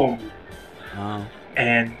alone. Oh.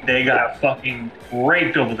 And they got fucking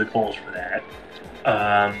raked over the coals for that.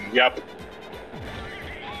 Yep.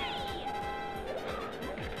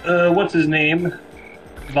 What's his name?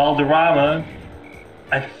 Valderrama.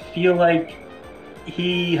 I feel like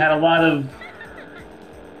he had a lot of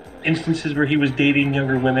instances where he was dating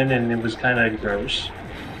younger women, and it was kind of gross.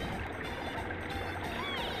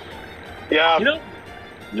 Yeah. You know,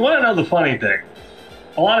 you want to know the funny thing?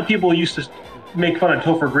 A lot of people used to make fun of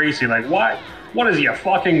Topher Gracie, like, what? What is he, a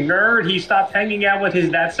fucking nerd? He stopped hanging out with his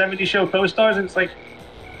That 70s Show co-stars, and it's like,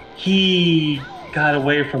 he got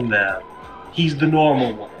away from them. He's the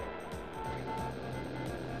normal one.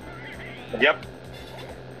 Yep.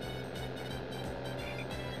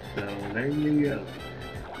 So there you go.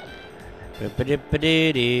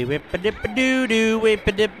 Whip-a-dip-a-dee-dee, whip-a-dip-a-doo-doo,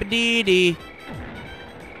 whip-a-dip-a-dee-dee.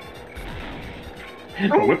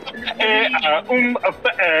 Cool. You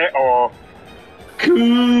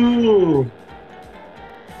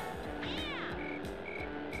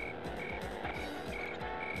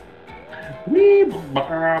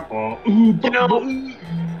know,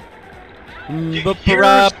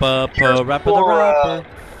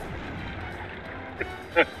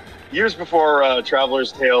 years before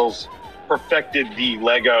Traveler's Tales perfected the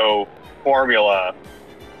Lego formula,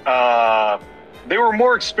 they were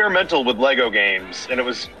more experimental with Lego games, and it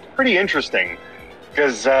was pretty interesting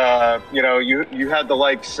because you had the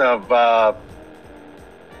likes of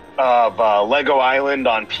Lego Island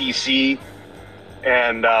on PC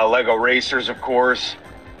and Lego Racers, of course.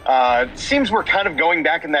 It seems we're kind of going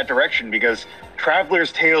back in that direction because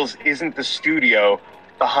Traveler's Tales isn't the studio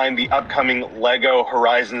behind the upcoming Lego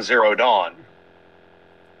Horizon Zero Dawn.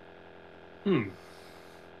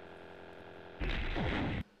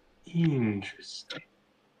 Interesting.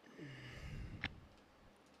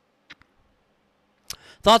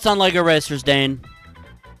 Thoughts on Lego Racers, Dane?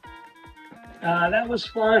 That was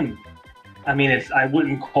fun. I mean, I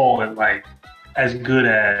wouldn't call it like as good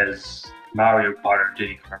as Mario Kart or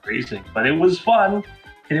Diddy Kart Racing, but it was fun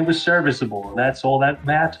and it was serviceable, and that's all that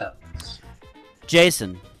matters.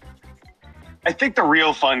 Jason. I think the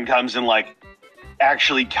real fun comes in like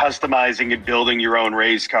actually customizing and building your own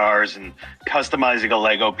race cars and customizing a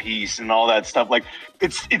Lego piece and all that stuff. Like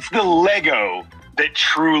it's the Lego that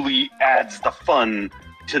truly adds the fun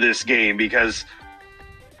to this game, because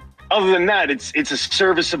other than that, it's a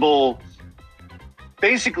serviceable,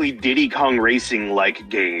 basically Diddy Kong Racing like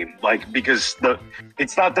game. Like, because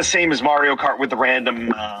it's not the same as Mario Kart with the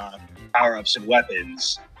random power-ups and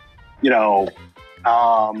weapons,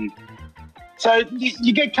 so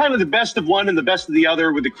you get kind of the best of one and the best of the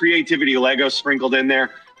other with the creativity of Lego sprinkled in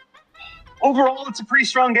there. Overall, it's a pretty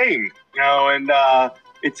strong game, and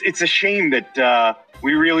it's a shame that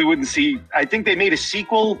we really wouldn't see. I think they made a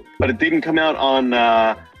sequel, but it didn't come out on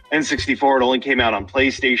N64. It only came out on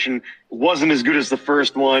PlayStation. It wasn't as good as the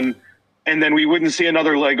first one, and then we wouldn't see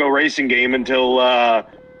another Lego racing game until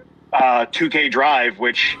 2K Drive,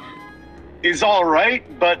 which is all right,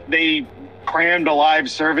 but they crammed a live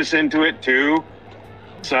service into it too.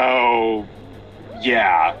 So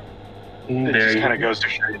Yeah. It There just you kind of go. goes to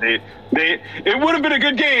show you. It would have been a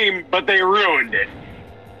good game, but they ruined it.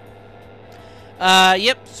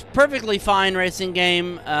 Yep, it's perfectly fine racing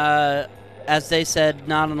game. As they said,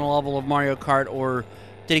 not on the level of Mario Kart or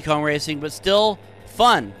Diddy Kong Racing, but still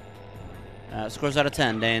fun. Scores out of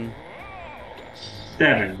 10, Dane.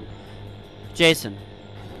 7. Jason.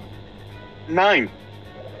 9.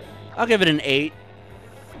 I'll give it an 8.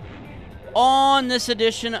 On this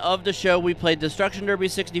edition of the show, we played Destruction Derby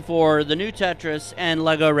 64, the new Tetris, and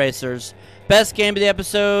Lego Racers. Best game of the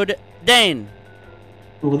episode, Dane.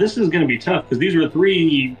 Well, this is going to be tough because these were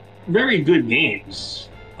 3 very good games.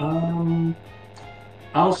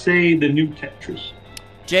 I'll say the new Tetris.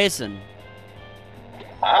 Jason.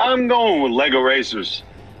 I'm going with Lego Racers.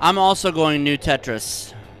 I'm also going new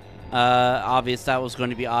Tetris. Obvious, that was going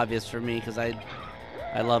to be obvious for me because I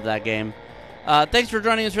love that game. Thanks for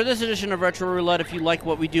joining us for this edition of Retro Roulette. If you like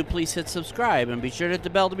what we do, please hit subscribe and be sure to hit the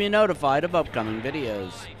bell to be notified of upcoming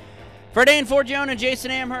videos. For Dane Forgione and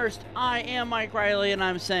Jason Amherst, I am Mike Riley, and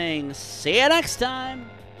I'm saying see you next time.